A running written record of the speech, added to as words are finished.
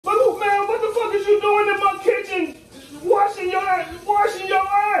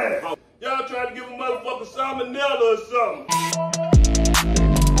vanilla or something.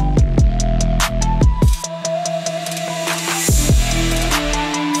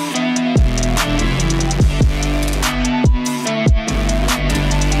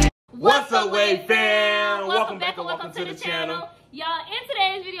 What's up, Wave fam? Welcome back and welcome to the channel. Y'all, in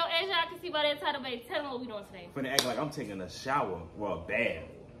today's video, as y'all can see by that title, babe, tell them what we doing today. I'm finna act like I'm taking a shower or a bath.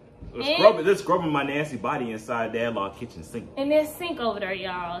 Just scrubbing my nasty body inside that little kitchen sink. And there's sink over there,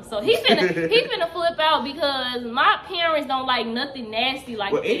 y'all. So he finna flip out because my parents don't like nothing nasty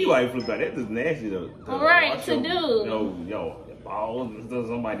like well, this. anybody flip out. That's just nasty to right, to do. Yo, balls and stuff,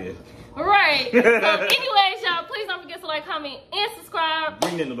 somebody. Right. So anyways, y'all, please don't forget to like, comment, and subscribe.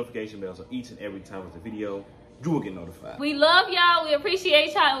 Ring that notification bell so each and every time with the video, you will get notified. We love y'all. We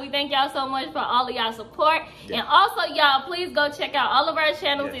appreciate y'all. And we thank y'all so much for all of y'all support. Yeah. And also, y'all, please go check out all of our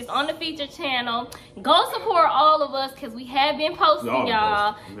channels. Yes. It's on the feature channel. Go support all of us because we have been posting,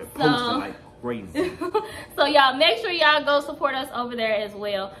 y'all. Posting like crazy. So, y'all, make sure y'all go support us over there as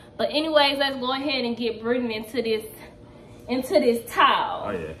well. But anyways, let's go ahead and get Brittany into this towel.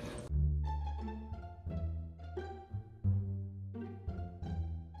 Oh, yeah.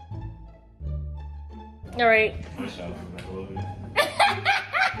 All right.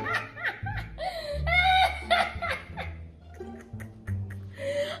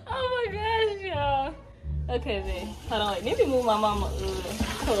 Oh my gosh, y'all. Okay, man. Hold on. Let me move my mama.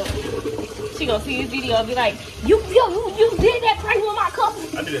 Hold on. She gonna see this video and be like, you did that prank with my couple.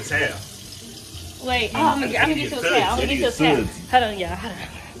 I did a tab. Wait, I'm gonna get your tab. I'm gonna get your tab. Hold on, y'all. Hold on.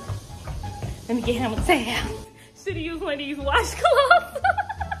 Let me get him a tab. Should've used one of these washcloths.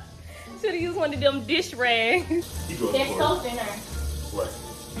 Should've used one of them dish rags. There's soap in there. What?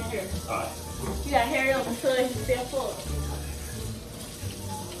 In here. Alright. You got hair up until you step up.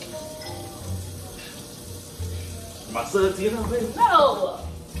 My son teeing up, baby? No!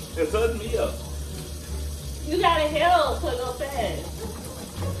 It suds me up. You gotta help to go fast.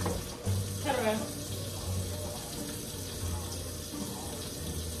 Turn around.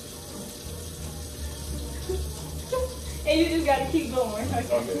 And you just gotta keep going.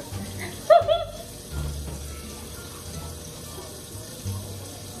 Okay.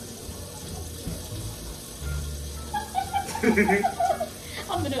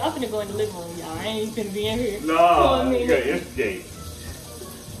 I'm gonna go in the living room, y'all. I ain't finna be in here. No, you gotta instigate.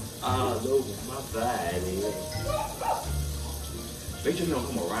 Ah, those are my body. Make sure you don't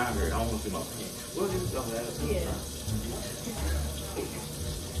come around here. I don't want to see my pants. What is this? Yeah.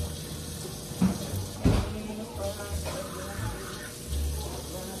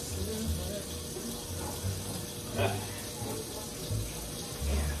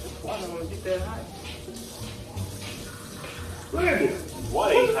 Why don't want to get that high? Randy, what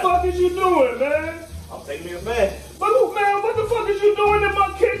the fuck is you doing, man? I'm taking me a bath. Man, what the fuck is you doing in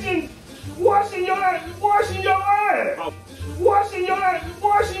my kitchen? Washing your ass. Washing your ass.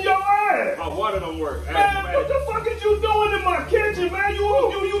 My water don't work. Man, what the fuck is you doing in my kitchen, man?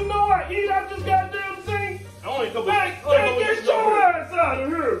 You know I eat out this goddamn thing. I only a couple. Man, get your ass out of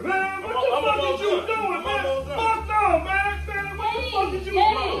here, man. What the fuck is you doing, man? Fuck no, man. What the fuck is you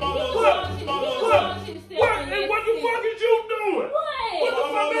doing? What the fuck is you doing? What the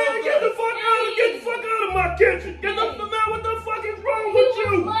fuck, man? Get the fuck out of my kitchen. Man, what the fuck is wrong with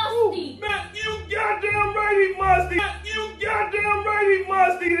you? Man, you goddamn right he musty.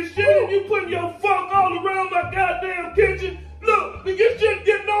 And shit, and you putting your fuck all around my goddamn kitchen. Look, this shit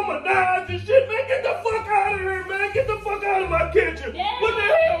getting on my knives and shit, man. Get the fuck out of here, man. Get the fuck out of my kitchen. Yeah. What the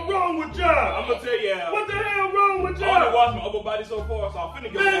hell wrong with y'all? I'm gonna tell you how. What the hell wrong with I already y'all? washed my upper body so far, so I'm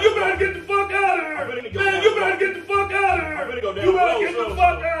finna go Man, down. you better get the fuck out of here. Man, you better get the fuck out of here. I'm finna go down. You better get the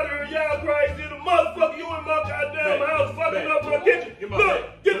fuck out of here. Y'all crazy. The motherfucker, you in my goddamn house fucking up my kitchen.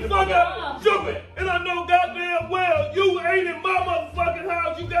 Look, get the fuck out. Stupid. And I know goddamn well you ain't in my motherfucking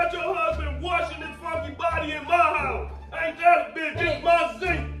house. You got your husband washing his funky body in my house. Ain't that a bitch? It's my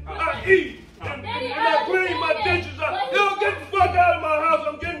sink. I eat. And I clean my dishes up. Yo, get the fuck out of my house.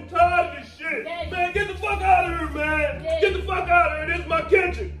 I'm getting tired of this shit. Man, get the fuck out of here, man. Get the fuck out of here. This is my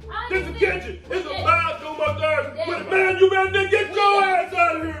kitchen. This is the kitchen. This is a bathroom upstairs. Man, you better get your ass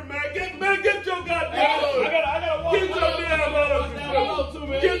out of here, man. Get your goddamn husband. I gotta wash Get your damn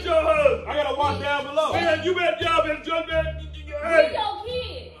husband. Get your husband. I gotta wash down below. Man, y'all better jump that. Hey. Your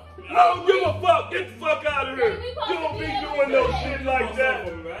kid. I don't give a fuck. Get the fuck out of here. You don't be doing no shit like that.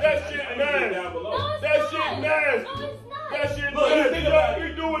 That shit nasty. That shit nasty. That shit nasty. You don't be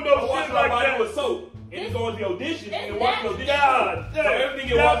doing no shit like that. With soap. And it's going to your dishes and wash your dishes. God So everything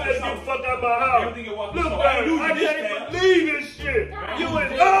get y'all washed better with get the soap. fuck out of my house. Everything get washed with Look, soap. man, I can't believe this shit.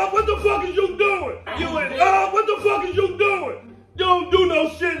 What the fuck is you doing? What the fuck is you doing? You don't do no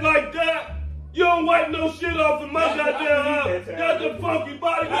shit like that. You don't wipe no your shit off in my goddamn house. Got the funky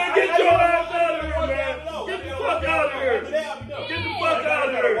body, man. Get your ass out of here, man. Get the fuck out of here. Get the fuck out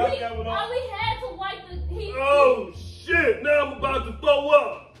of here. All we had to wipe the heat. Oh shit! Now I'm about to throw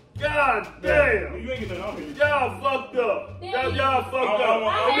up. God damn! You ain't getting on here. Y'all fucked up. Y'all fucked up.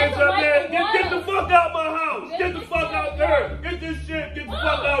 I Get the fuck out my house. Get the fuck out there. Get this shit. Get the fuck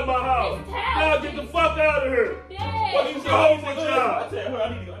out of my house. Y'all get the fuck out of here. What's wrong with y'all?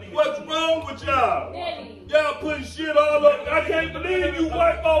 What's wrong with y'all? Y'all putting shit all over. I can't believe you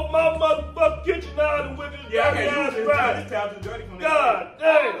wipe off my motherfucking kitchen item with this goddamn sprite. God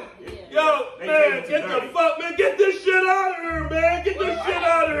damn. Yo, man, get the fuck, man. Get this shit out of here, man. Get this shit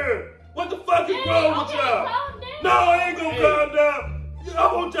out of here. What the fuck is wrong with y'all? No, I ain't gonna calm down.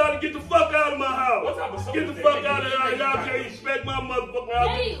 I want y'all to get the fuck out of my house. Get the fuck out of here. Y'all can't respect my motherfucking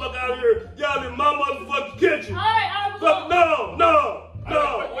house. Get the fuck out of here. Y'all in my motherfucking kitchen. Fuck, no.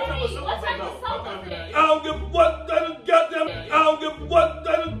 I don't give what that goddamn. I don't give what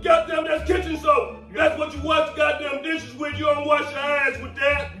that goddamn. That's kitchen soap. That's what you wash goddamn dishes with. You don't wash your ass with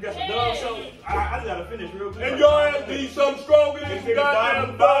that. You got some dog soap. I just gotta finish real quick. And your ass needs something stronger than some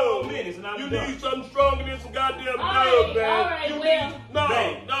goddamn dog. You need something stronger than some goddamn dog, man. No,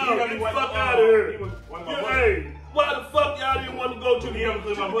 get the fuck out of here. Hey, why the fuck y'all didn't want to go to the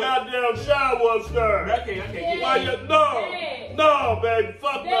goddamn shower upstairs? Why you? No, baby,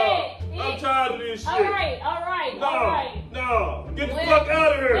 fuck no. I'm tired of this shit. All right. No, get the fuck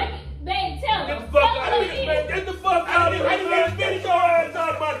out of here. Babe, tell Get the fuck out of here, man. Get the fuck out of here. Get your ass out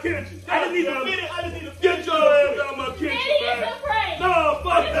of my kitchen. Get your ass out of my kitchen, man. No,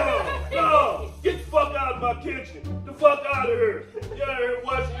 fuck no. Get the fuck out of my kitchen. The fuck out of here. Y'all here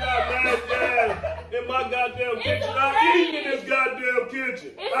watching y'all nasty ass in my goddamn kitchen. I eat in this goddamn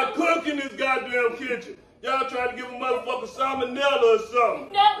kitchen. I cook in this goddamn kitchen. Y'all trying to give a motherfucker salmonella or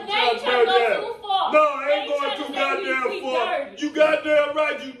something. No, now you trying to go too far. No, I ain't going too goddamn far. You goddamn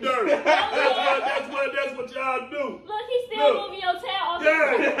right, you dirty. That's what y'all do. Look, he's still moving your towel.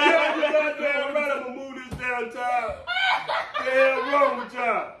 Yeah, you goddamn right. I'm gonna move this damn towel. What the hell wrong with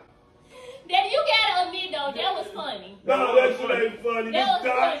y'all? Daddy, you gotta admit though, that was funny. No, that shit ain't funny.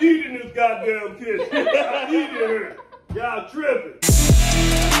 I eat in this goddamn kitchen. I eat in here. Y'all tripping.